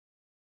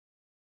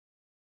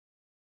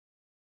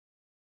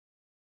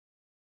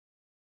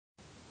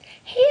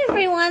Hey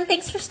everyone,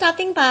 thanks for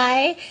stopping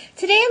by.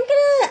 Today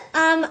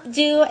I'm gonna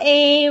do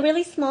a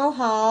really small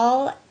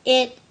haul.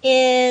 It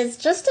is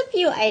just a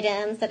few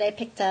items that I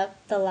picked up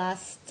the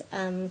last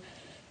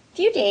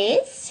few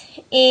days.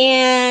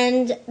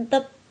 And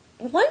the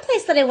one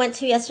place that I went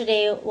to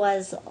yesterday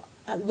was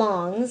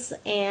Long's,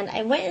 and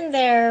I went in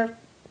there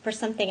for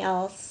something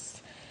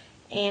else.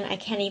 And I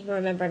can't even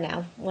remember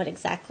now what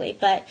exactly.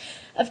 But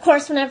of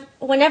course,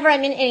 whenever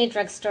I'm in any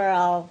drugstore,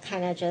 I'll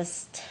kind of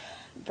just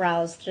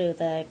browse through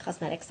the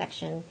cosmetic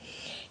section.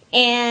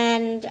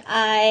 And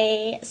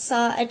I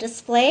saw a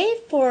display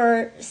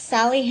for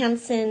Sally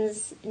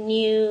Hansen's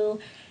new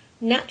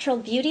Natural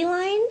Beauty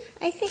line,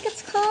 I think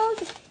it's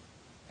called.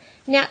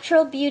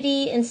 Natural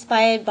Beauty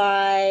inspired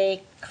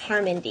by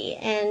Carmindy.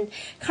 And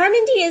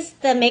Carmindy is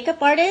the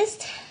makeup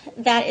artist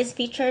that is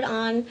featured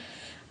on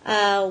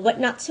What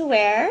Not to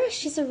Wear.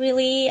 She's a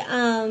really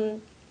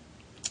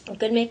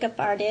good makeup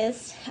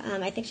artist.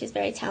 I think she's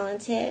very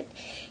talented.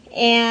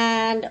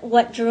 And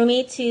what drew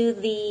me to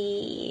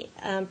the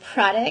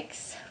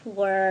products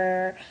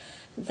were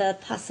the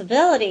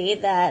possibility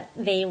that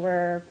they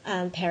were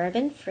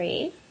paraben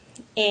free.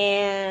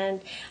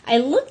 And I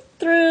looked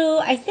through,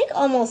 I think,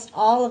 almost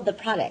all of the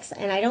products,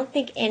 and I don't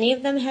think any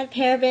of them had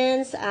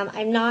parabens.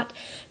 I'm not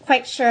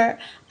quite sure.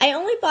 I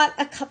only bought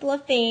a couple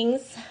of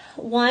things.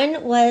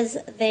 One was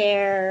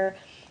their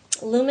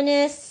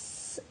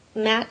luminous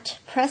matte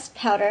pressed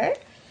powder,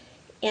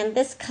 and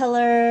this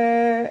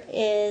color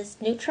is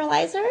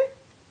Neutralizer.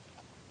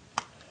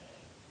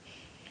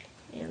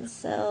 And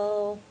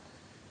so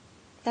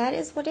that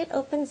is what it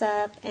opens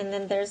up, and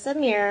then there's a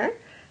mirror,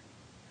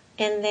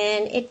 and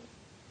then it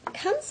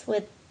comes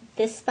with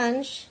this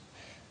sponge,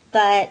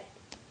 but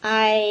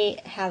I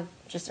have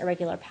just a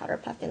regular powder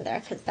puff in there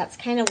because that's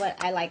kind of what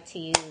I like to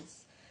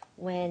use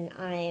when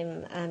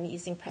I'm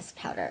using pressed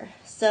powder.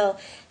 So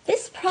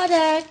this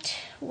product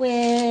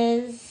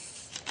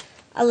was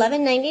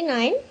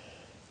 $11.99,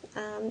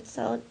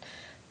 so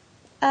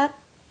a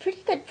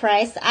pretty good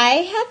price. I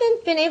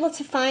haven't been able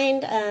to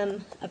find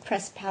a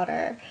pressed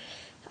powder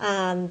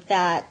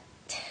that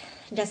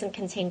doesn't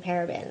contain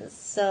parabens,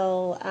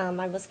 so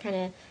I was kind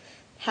of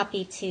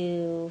happy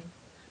to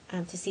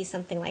see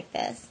something like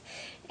this.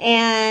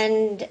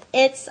 And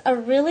it's a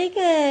really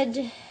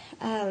good,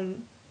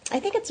 I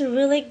think it's a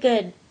really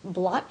good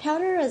blot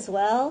powder as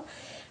well.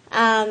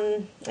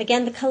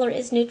 Again, the color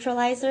is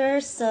Neutralizer,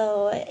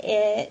 so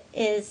it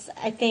is,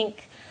 I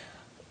think,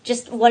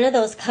 just one of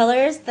those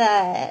colors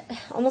that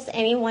almost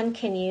anyone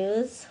can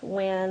use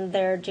when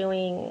they're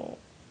doing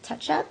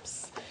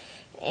touch-ups.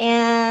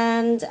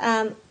 And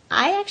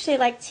I actually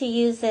like to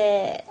use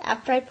it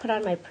after I put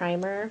on my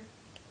primer.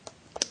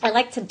 I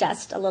like to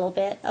dust a little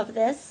bit of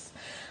this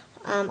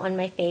on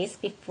my face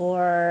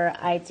before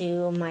I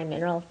do my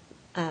mineral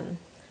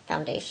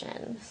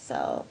foundation.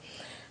 So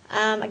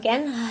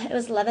again, it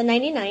was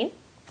 $11.99.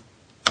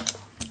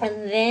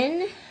 And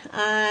then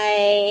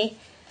I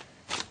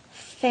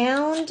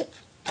found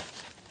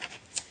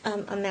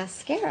a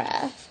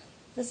mascara.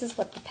 This is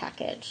what the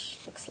package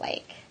looks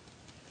like.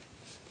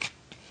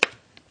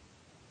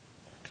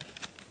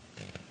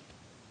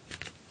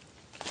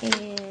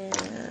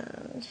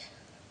 And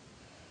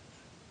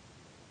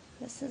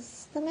this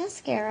is the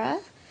mascara.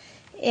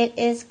 It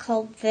is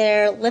called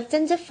their Lift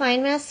and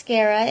Define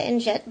Mascara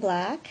in Jet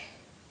Black.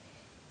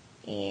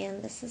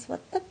 And this is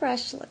what the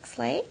brush looks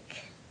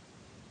like.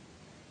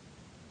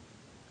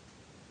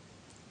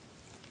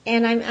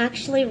 And I'm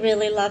actually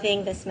really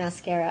loving this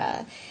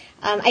mascara.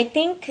 I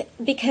think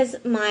because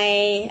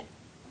my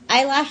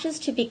eyelashes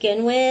to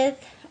begin with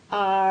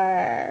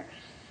are,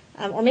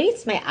 or maybe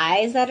it's my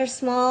eyes that are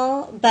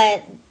small,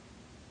 but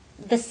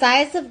the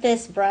size of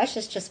this brush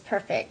is just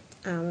perfect.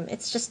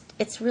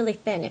 It's really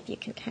thin if you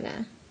can kind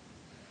of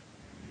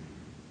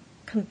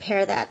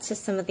compare that to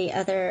some of the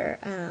other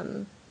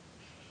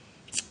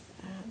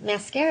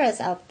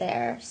mascaras out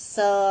there.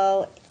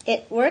 So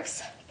it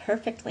works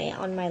perfectly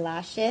on my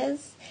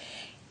lashes.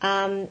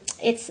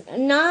 It's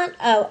not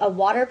a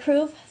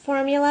waterproof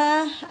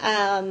formula,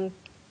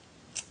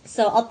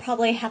 so I'll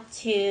probably have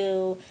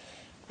to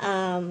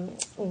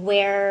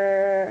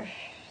wear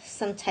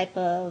some type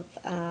of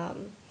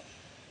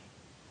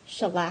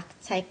shellac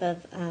type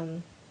of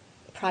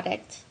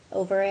product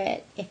over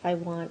it if I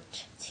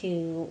want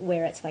to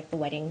wear it to like the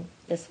wedding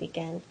this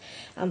weekend.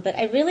 But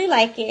I really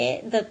like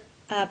it. The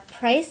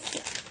price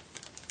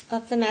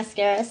of the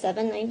mascara is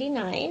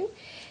 $7.99,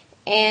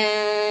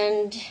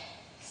 and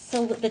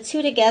so the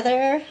two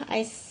together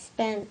I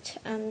spent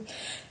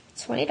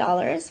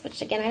 $20,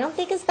 which again I don't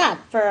think is bad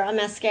for a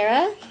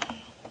mascara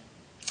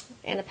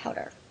and a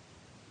powder.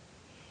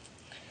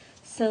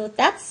 So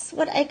that's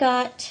what I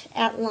got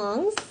at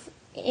Long's.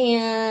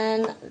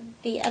 And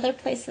the other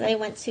place that I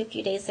went to a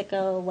few days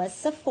ago was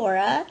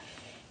Sephora,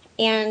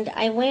 and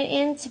I went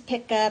in to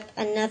pick up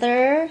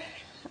another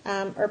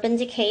Urban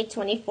Decay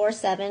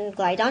 24/7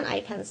 Glide-On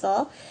Eye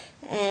Pencil,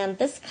 and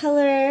this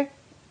color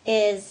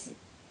is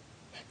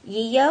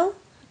Yiyo,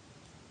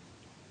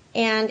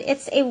 and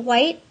it's a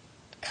white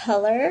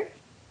color,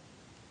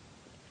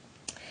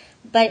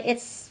 but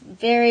it's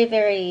very,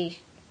 very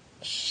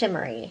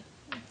shimmery.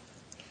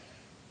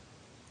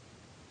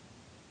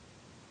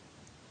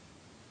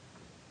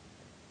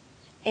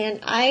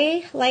 And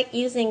I like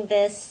using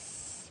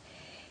this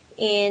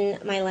in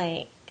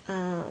my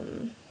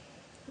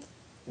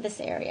this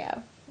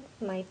area,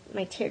 my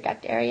tear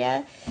duct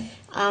area,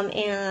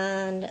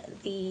 and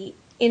the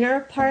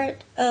inner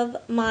part of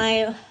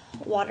my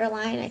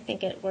waterline. I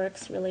think it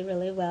works really,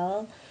 really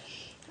well.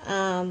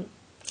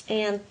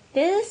 And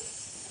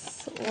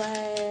this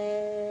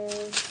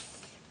was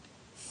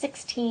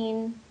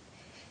 $16.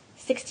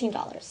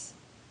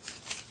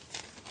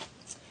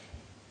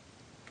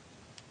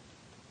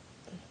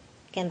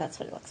 Again, that's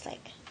what it looks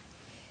like.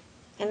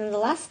 And then the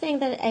last thing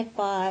that I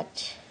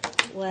bought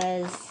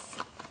was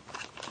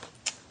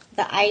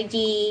the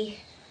ID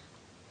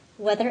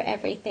Weather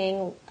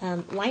Everything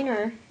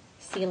liner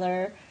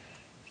sealer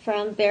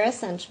from Bare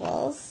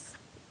Essentials.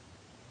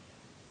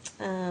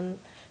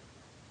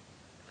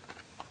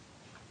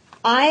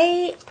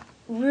 I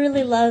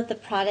really love the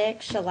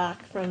product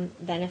Shellac from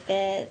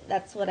Benefit.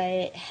 That's what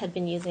I had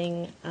been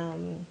using,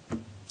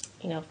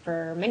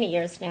 for many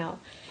years now.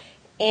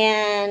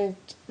 And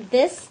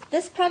this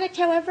product,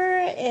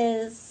 however,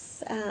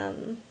 is a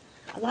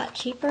lot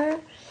cheaper,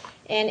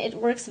 and it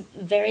works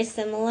very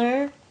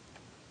similar.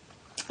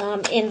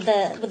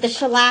 With the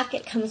shellac,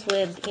 it comes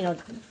with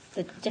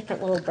the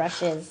different little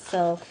brushes.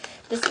 So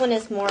this one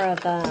is more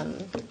of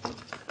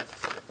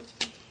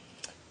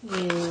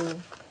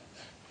you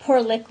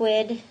pour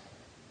liquid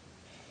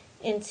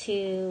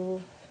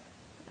into.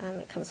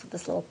 It comes with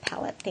this little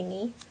palette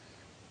thingy.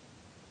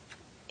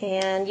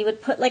 And you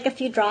would put like a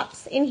few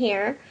drops in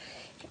here,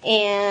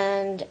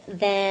 and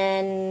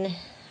then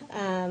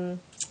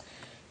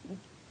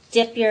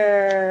dip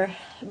your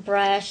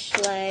brush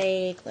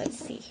let's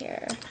see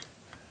here,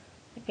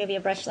 maybe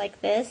a brush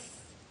like this,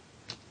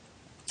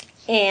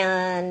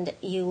 and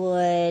you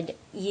would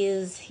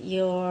use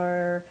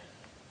your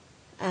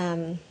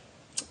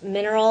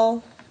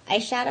mineral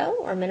eyeshadow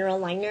or mineral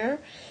liner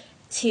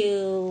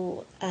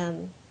to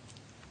kind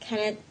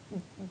of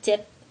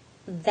dip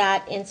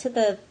that into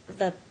the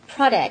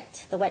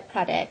product, the wet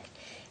product,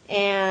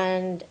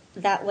 and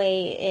that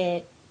way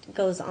it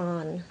goes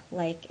on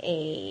like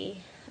a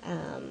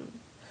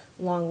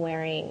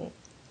long-wearing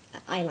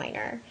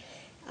eyeliner.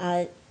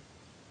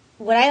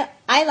 What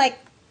I like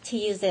to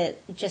use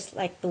it just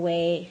like the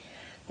way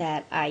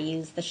that I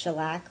use the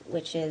shellac,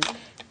 which is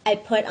I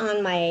put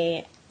on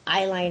my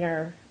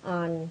eyeliner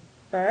on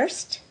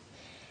first,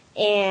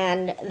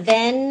 and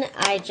then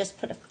I just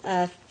put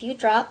a few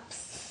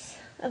drops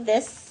of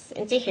this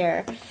into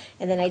here,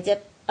 and then I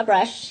dip a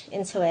brush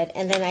into it,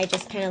 and then I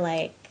just kind of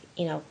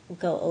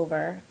go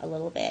over a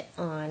little bit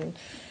on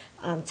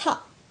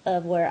top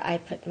of where I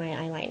put my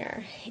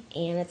eyeliner,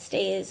 and it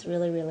stays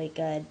really, really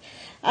good.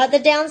 The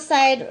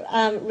downside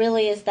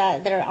really is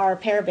that there are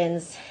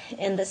parabens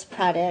in this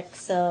product,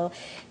 so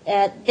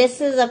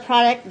this is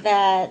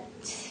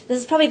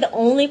probably the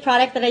only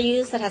product that I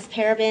use that has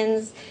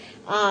parabens.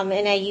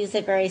 And I use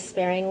it very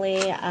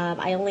sparingly.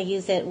 I only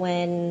use it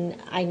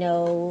when I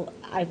know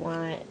I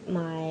want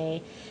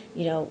my,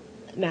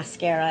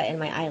 mascara and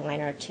my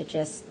eyeliner to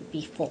just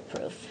be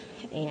foolproof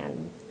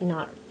and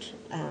not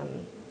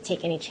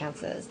take any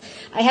chances.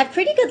 I have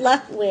pretty good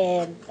luck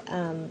with,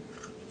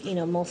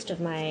 most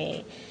of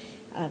my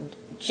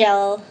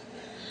gel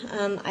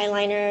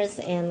eyeliners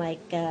and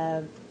like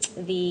the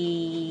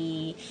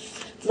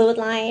fluid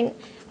line.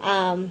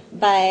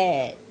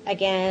 But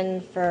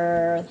again,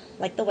 for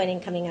like the wedding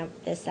coming up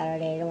this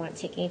Saturday, I don't want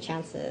to take any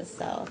chances,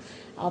 so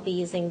I'll be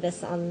using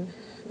this on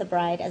the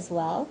bride as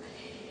well.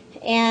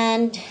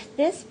 And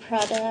this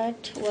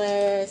product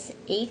was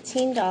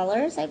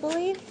 $18, I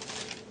believe.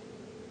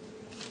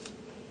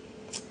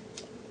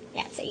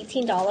 Yeah, it's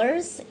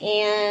 $18,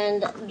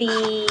 and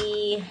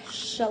the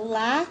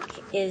shellac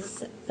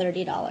is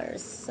 $30,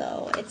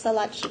 so it's a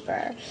lot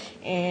cheaper,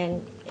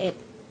 and it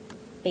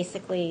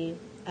basically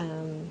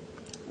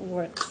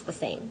works the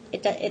same.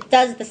 It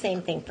does the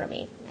same thing for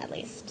me, at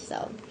least.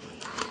 So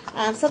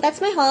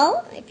that's my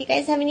haul. If you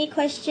guys have any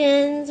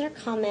questions or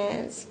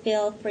comments,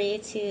 feel free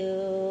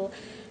to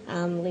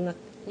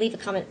leave a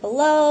comment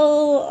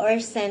below or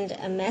send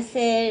a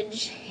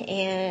message,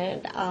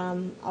 and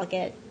I'll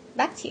get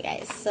back to you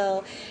guys.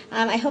 So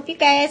I hope you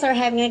guys are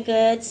having a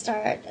good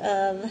start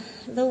of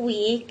the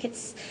week.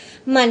 It's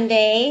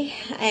Monday,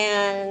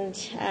 and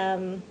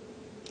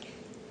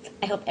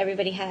I hope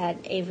everybody had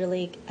a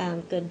really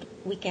good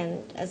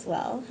weekend as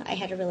well. I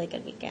had a really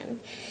good weekend.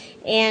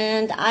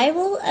 And I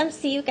will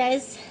see you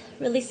guys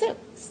really soon.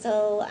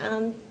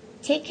 So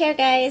take care,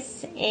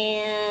 guys,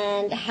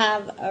 and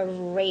have a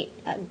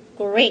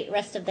great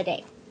rest of the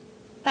day.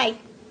 Bye.